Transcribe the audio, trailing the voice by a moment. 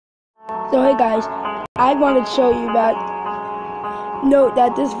So hey guys, I wanted to show you about, note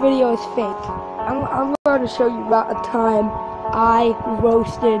that this video is fake. I'm going to show you about a time I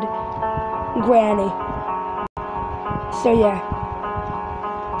roasted Granny. So yeah.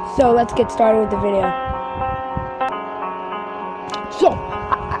 So let's get started with the video. So,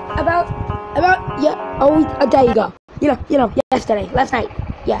 a day ago. Yesterday, last night.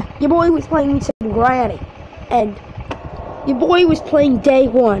 Yeah, your boy was playing with some Granny. And your boy was playing day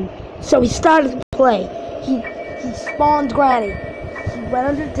one. So he started to play. He spawned Granny. He went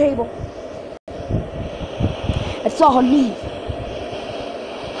under the table. I saw her knees.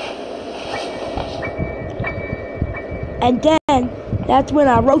 And then, that's when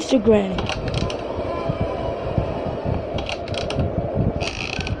I roasted Granny.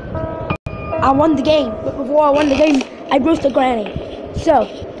 I won the game, but before I won the game, I roasted Granny. So,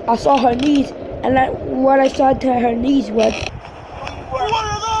 I saw her knees, and what I saw to her knees was...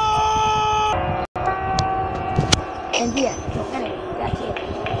 And yeah, so anyway, that's it.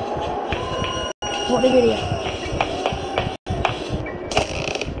 For the video.